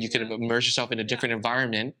can do. You can immerse yourself in a different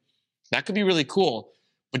environment. That could be really cool.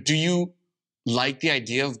 But do you like the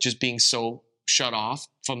idea of just being so shut off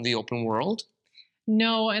from the open world?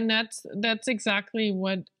 No, and that's exactly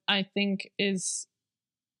what I think is.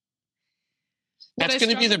 That's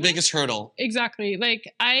going to be the biggest hurdle. Exactly. Like,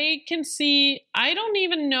 I can see, I don't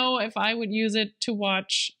even know if I would use it to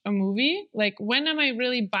watch a movie. Like, when am I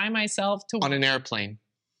really by myself to watch? On an airplane.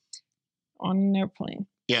 On an airplane.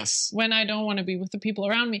 Yes. When I don't want to be with the people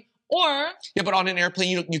around me. Or... Yeah, but on an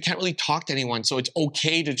airplane, you can't really talk to anyone. So it's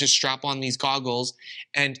okay to just strap on these goggles.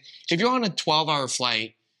 And if you're on a 12-hour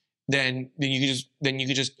flight, then you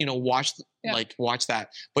could just you know, watch that.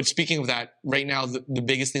 But speaking of that, right now the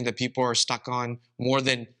biggest thing that people are stuck on more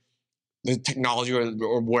than the technology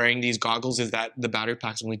or wearing these goggles is that the battery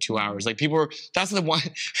pack's only 2 hours. Like, people are, that's the one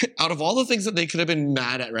out of all the things that they could have been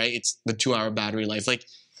mad at, right? It's the 2-hour battery life. Like,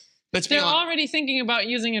 they're already thinking about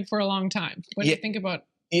using it for a long time. What do you think about?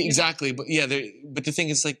 Exactly, but but the thing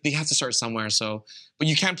is, like, they have to start somewhere. So, but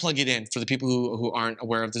you can plug it in for the people who aren't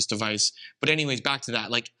aware of this device. But anyways, back to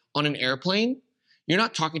that. Like, on an airplane, you're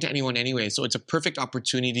not talking to anyone anyway, so it's a perfect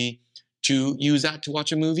opportunity to use that to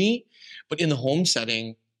watch a movie. But in the home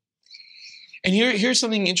setting, and here's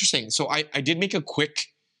something interesting. So I did make a quick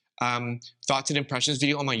thoughts and impressions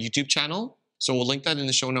video on my YouTube channel. So we'll link that in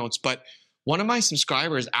the show notes. But one of my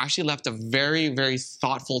subscribers actually left a very, very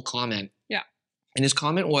thoughtful comment. Yeah. And his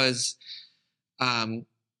comment was,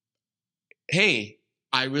 hey,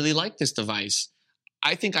 I really like this device.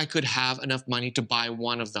 I think I could have enough money to buy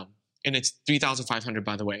one of them. And it's $3,500,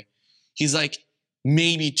 by the way. He's like,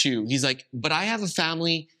 maybe two. He's like, but I have a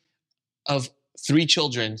family of 3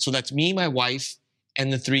 children. So that's me, my wife,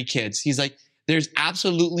 and the 3 kids. He's like, there's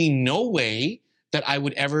absolutely no way that I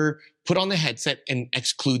would ever put on the headset and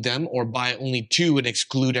exclude them, or buy only 2 and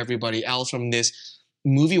exclude everybody else from this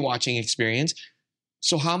movie watching experience.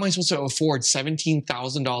 So how am I supposed to afford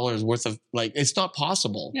 $17,000 worth of, like, it's not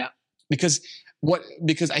possible. Yeah. Because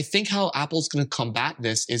I think how Apple's going to combat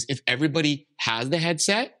this is if everybody has the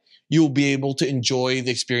headset, you'll be able to enjoy the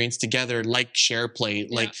experience together, like SharePlay.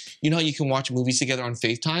 Yeah. Like, you know how you can watch movies together on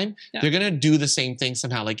FaceTime? Yeah. They're going to do the same thing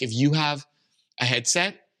somehow. Like if you have a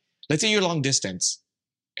headset, let's say you're long distance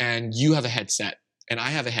and you have a headset and I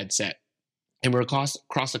have a headset and we're across,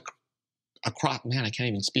 man, I can't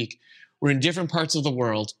even speak. We're in different parts of the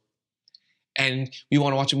world and we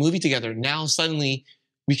want to watch a movie together. Now suddenly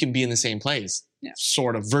we can be in the same place,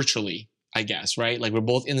 sort of virtually, I guess, right? Like we're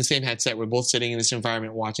both in the same headset. We're both sitting in this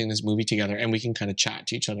environment watching this movie together and we can kind of chat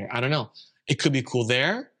to each other. I don't know. It could be cool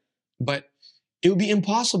there, but it would be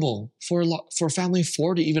impossible for a family of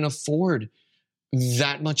 4 to even afford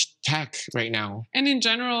that much tech right now. And in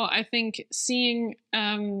general, I think thinking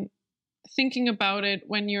about it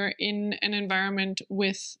when you're in an environment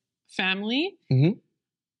with family,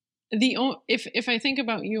 if I think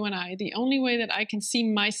about you and I, the only way that I can see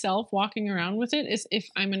myself walking around with it is if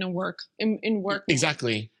I'm in work.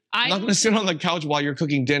 Exactly. I'm not going to sit on the couch while you're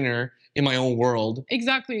cooking dinner in my own world.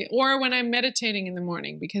 Exactly. Or when I'm meditating in the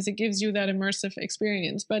morning, because it gives you that immersive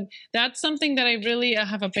experience. But that's something that I really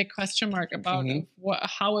have a big question mark about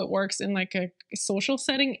how it works in like a social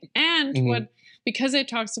setting. And because it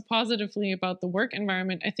talks so positively about the work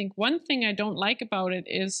environment, I think one thing I don't like about it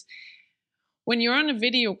is when you're on a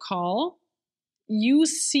video call, you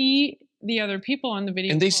see the other people on the video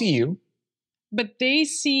call. And they see you. But they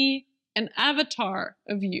see an avatar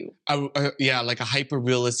of you. Yeah, like a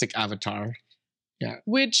hyper-realistic avatar. Yeah.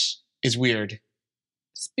 Which is weird.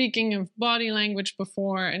 Speaking of body language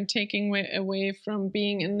before and taking away from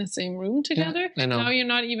being in the same room together, I know. Now you're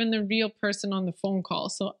not even the real person on the phone call.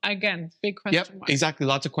 So again, big question mark. Exactly.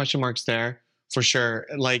 Lots of question marks there, for sure.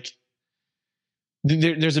 Like,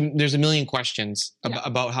 there's a million questions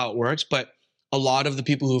about how it works, but a lot of the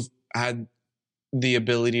people who've had the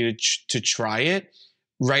ability to try it,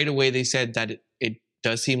 right away they said that it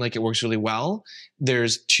does seem like it works really well.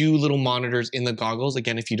 There's 2 little monitors in the goggles.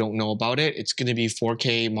 Again, if you don't know about it, it's going to be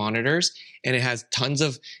 4K monitors, and it has tons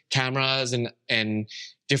of cameras and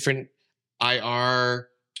different IR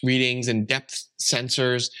readings and depth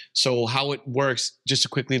sensors. So how it works, just to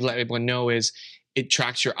quickly let everyone know, is it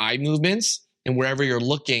tracks your eye movements, and wherever you're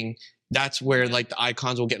looking, that's where like the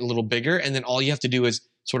icons will get a little bigger. And then all you have to do is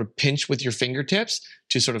sort of pinch with your fingertips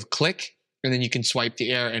to sort of click, and then you can swipe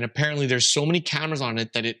the air. And apparently there's so many cameras on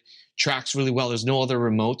it that it tracks really well. There's no other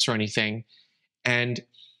remotes or anything. And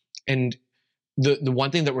the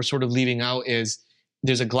one thing that we're sort of leaving out is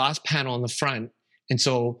there's a glass panel on the front. And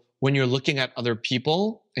so when you're looking at other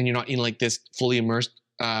people and you're not in like this fully immersed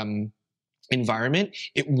environment,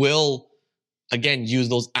 it will, again, use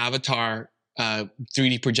those avatar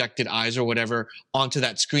 3D projected eyes or whatever onto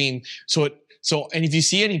that screen. And if you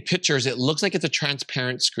see any pictures, it looks like it's a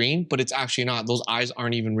transparent screen, but it's actually not. Those eyes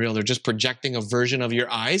aren't even real. They're just projecting a version of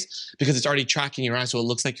your eyes because it's already tracking your eyes, so it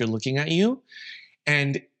looks like you're looking at you.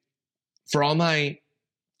 And for all my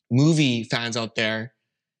movie fans out there,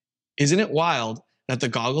 isn't it wild that the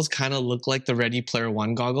goggles kind of look like the Ready Player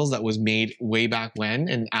One goggles that was made way back when,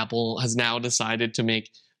 and Apple has now decided to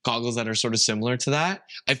make goggles that are sort of similar to that?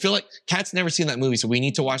 I feel like Kat's never seen that movie, so we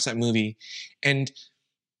need to watch that movie. And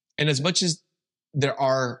as much as there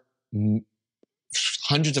are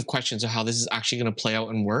hundreds of questions of how this is actually going to play out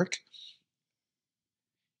and work,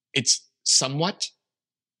 it's somewhat,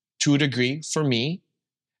 to a degree, for me,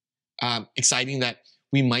 exciting that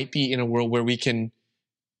we might be in a world where we can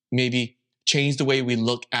maybe change the way we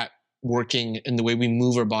look at working and the way we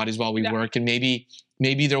move our bodies while we work. And maybe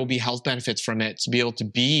there will be health benefits from it to be able to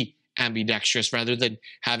be ambidextrous rather than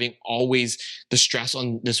having always the stress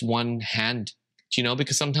on this one hand,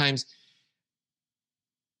 because sometimes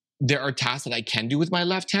there are tasks that I can do with my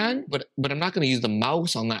left hand, but I'm not going to use the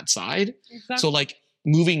mouse on that side. Exactly. So like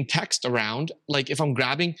moving text around, like if I'm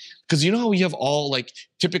grabbing, because you know how we have all like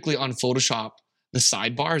typically on Photoshop, the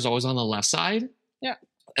sidebar is always on the left side. Yeah.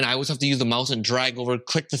 And I always have to use the mouse and drag over,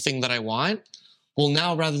 click the thing that I want. Well,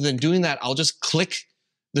 now rather than doing that, I'll just click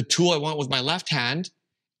the tool I want with my left hand.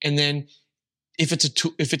 And then if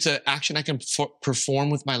it's an action I can perform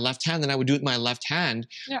with my left hand, then I would do it with my left hand.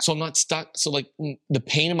 Yeah. So I'm not stuck. So like the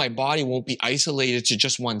pain in my body won't be isolated to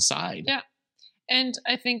just one side. Yeah. And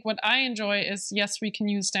I think what I enjoy is, yes, we can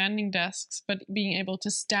use standing desks, but being able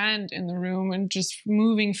to stand in the room and just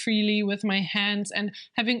moving freely with my hands and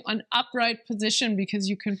having an upright position because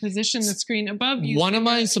you can position the screen above you. One of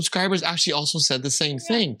my subscribers actually also said the same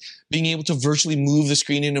thing, being able to virtually move the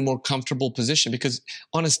screen in a more comfortable position, because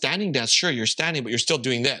on a standing desk, sure, you're standing, but you're still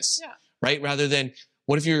doing this, right? Rather than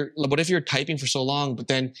what if you're typing for so long, but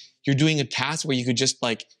then you're doing a task where you could just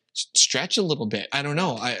like stretch a little bit. I don't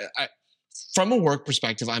know. From a work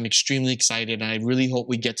perspective, I'm extremely excited, and I really hope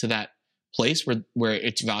we get to that place where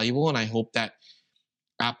it's valuable. And I hope that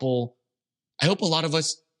I hope a lot of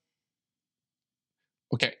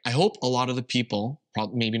the people,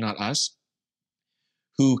 probably maybe not us,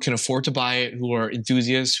 who can afford to buy it, who are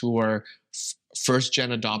enthusiasts, who are first gen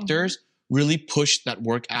adopters, really push that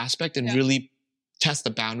work aspect and really test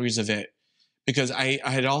the boundaries of it. Because I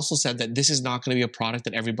had also said that this is not going to be a product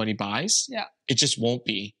that everybody buys. Yeah. It just won't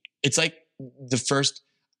be. It's like the first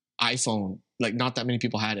iPhone, like not that many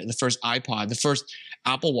people had it. The first iPod, the first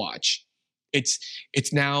Apple Watch. It's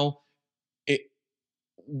now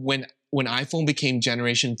when iPhone became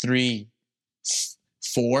generation 3,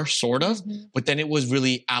 4, sort of, but then it was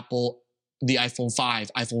really Apple, the iPhone 5,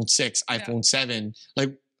 iPhone 6, iPhone 7.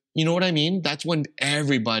 Like, you know what I mean? That's when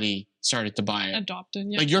everybody started to buy it. Adopted,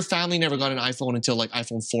 yeah. Like your family never got an iPhone until like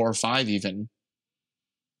iPhone 4 or 5 even.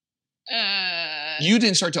 You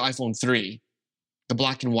didn't start till iPhone 3, the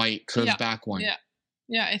black and white curved back one.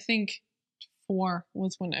 Yeah, I think 4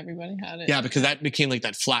 was when everybody had it. Yeah, because that became like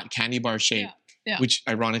that flat candy bar shape, which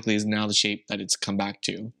ironically is now the shape that it's come back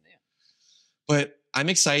to. Yeah. But I'm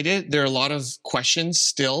excited. There are a lot of questions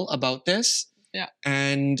still about this. Yeah.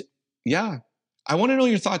 And yeah, I want to know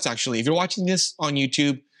your thoughts actually. If you're watching this on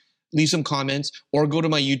YouTube, leave some comments or go to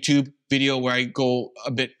my YouTube video where I go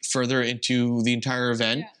a bit further into the entire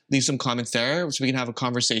event. Yeah. Leave some comments there so we can have a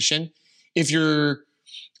conversation. If you're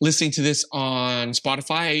listening to this on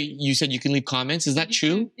Spotify, you said you can leave comments. Is that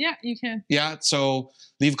true? Yeah, you can. Yeah, so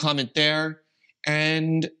leave a comment there.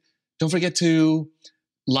 And don't forget to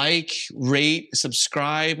like, rate,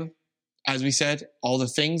 subscribe. As we said, all the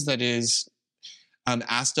things that is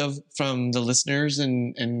asked of from the listeners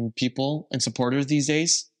and people and supporters these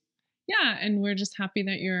days. Yeah, and we're just happy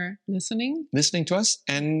that you're listening to us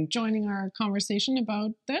and joining our conversation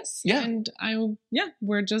about this. Yeah. And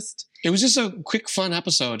it was just a quick, fun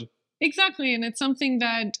episode. Exactly. And it's something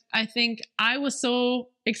that I think I was so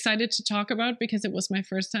excited to talk about because it was my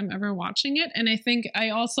first time ever watching it. And I think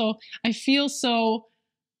I feel so,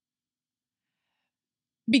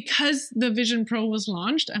 because the Vision Pro was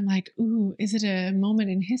launched, I'm like, ooh, is it a moment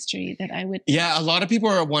in history that I would... Yeah, a lot of people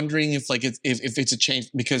are wondering if it's a change,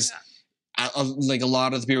 because like a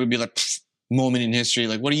lot of the people would be like, moment in history.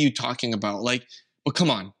 Like, what are you talking about? Like, but come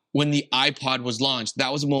on. When the iPod was launched,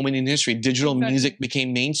 that was a moment in history. Digital music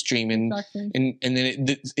became mainstream, and then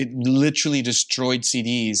it literally destroyed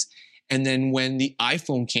CDs. And then when the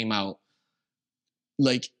iPhone came out,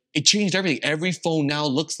 like, it changed everything. Every phone now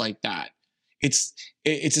looks like that. It's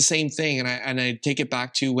the same thing. And I take it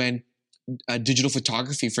back to when digital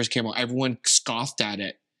photography first came out. Everyone scoffed at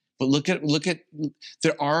it. But look at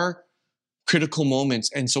there are critical moments.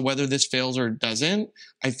 And so whether this fails or doesn't,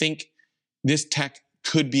 I think this tech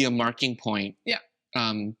could be a marking point. Yeah.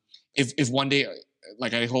 If one day,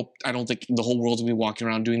 like, I don't think the whole world will be walking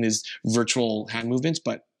around doing these virtual hand movements,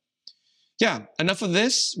 but yeah, enough of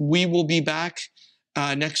this. We will be back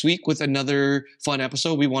next week with another fun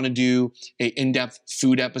episode. We want to do an in-depth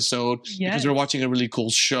food episode because we're watching a really cool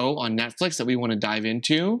show on Netflix that we want to dive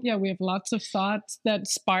into. Yeah, we have lots of thoughts that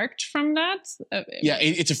sparked from that.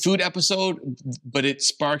 It's a food episode, but it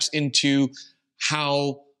sparks into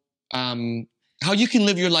how you can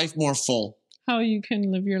live your life more full. How you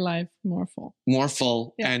can live your life more full. More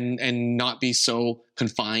full, and not be so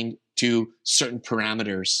confined to certain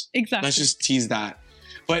parameters. Exactly. Let's just tease that.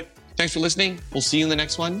 But thanks for listening. We'll see you in the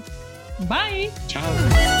next one. Bye.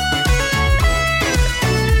 Ciao.